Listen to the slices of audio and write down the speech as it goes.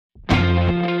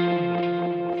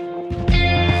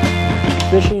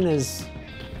Fishing is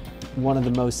one of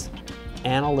the most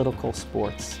analytical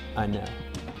sports I know,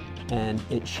 and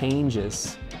it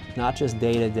changes not just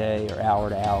day to day or hour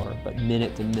to hour, but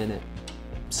minute to minute,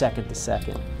 second to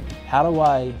second. How do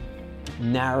I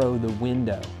narrow the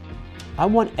window? I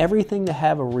want everything to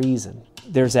have a reason.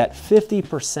 There's that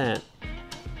 50%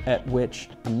 at which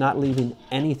I'm not leaving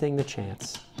anything to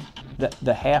chance.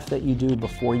 The half that you do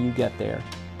before you get there,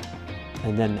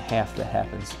 and then the half that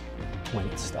happens when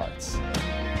it starts.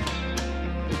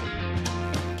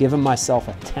 Giving myself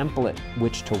a template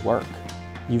which to work.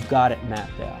 You've got it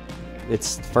mapped out.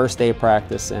 It's first day of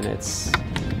practice and it's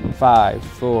 5,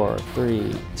 4,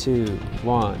 3, 2,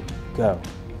 1, go.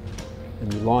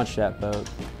 And you launch that boat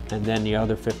and then the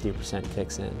other 50%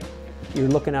 kicks in. You're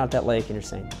looking out at that lake and you're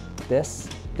saying, this,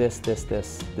 this, this,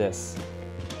 this, this.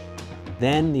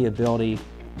 Then the ability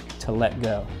to let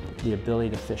go, the ability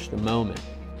to fish the moment.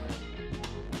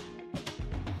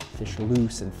 Fish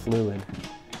loose and fluid.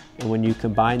 And when you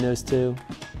combine those two,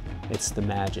 it's the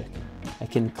magic. I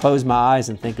can close my eyes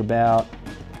and think about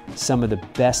some of the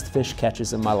best fish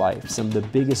catches in my life, some of the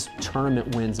biggest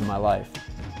tournament wins in my life.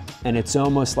 And it's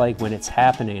almost like when it's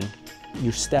happening,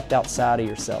 you're stepped outside of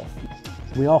yourself.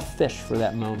 We all fish for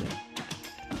that moment.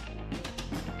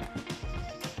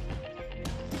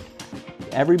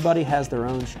 Everybody has their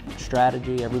own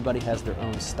strategy, everybody has their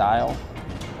own style,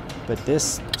 but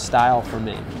this style for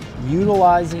me,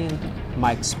 utilizing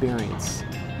my experience,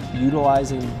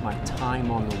 utilizing my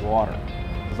time on the water,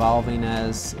 evolving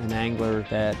as an angler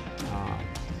that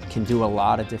can do a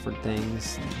lot of different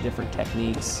things, different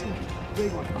techniques,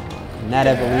 and that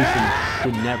evolution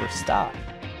should never stop.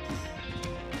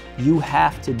 You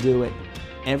have to do it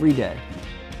every day.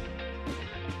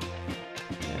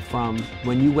 From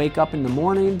when you wake up in the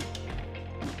morning,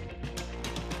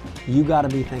 you got to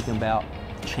be thinking about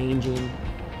changing,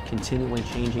 continually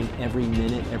changing every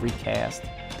minute, every cast.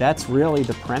 That's really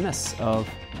the premise of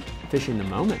fishing the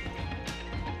moment.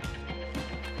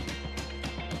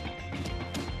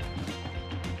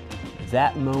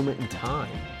 That moment in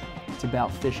time, it's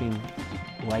about fishing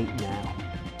right now.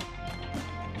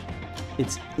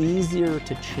 It's easier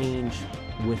to change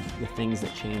with the things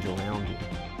that change around you.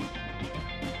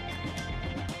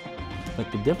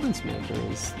 But the difference maker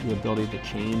is the ability to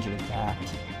change and adapt,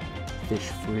 fish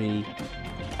free,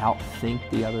 outthink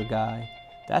the other guy.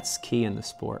 That's key in the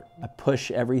sport. I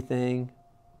push everything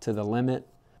to the limit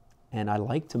and I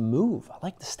like to move. I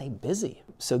like to stay busy.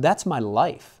 So that's my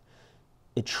life.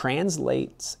 It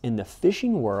translates in the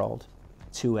fishing world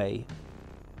to a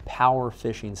power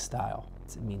fishing style.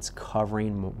 It means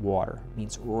covering water. It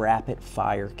means rapid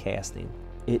fire casting.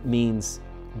 It means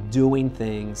doing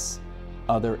things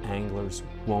other anglers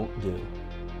won't do.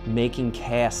 Making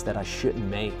casts that I shouldn't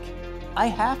make. I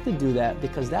have to do that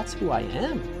because that's who I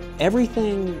am.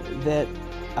 Everything that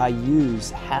I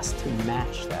use has to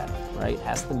match that, right?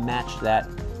 Has to match that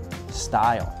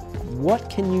style. What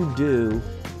can you do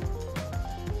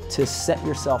to set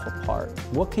yourself apart?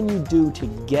 What can you do to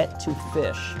get to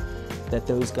fish that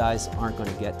those guys aren't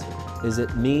going to get to? Does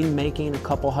it mean making a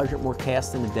couple hundred more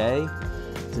casts in a day?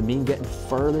 Does it mean getting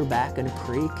further back in a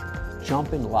creek?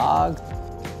 Jumping logs,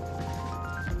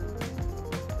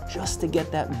 just to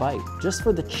get that bite, just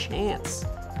for the chance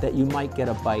that you might get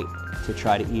a bite to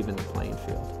try to even the playing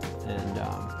field. And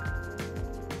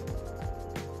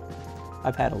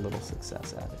I've had a little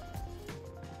success at it.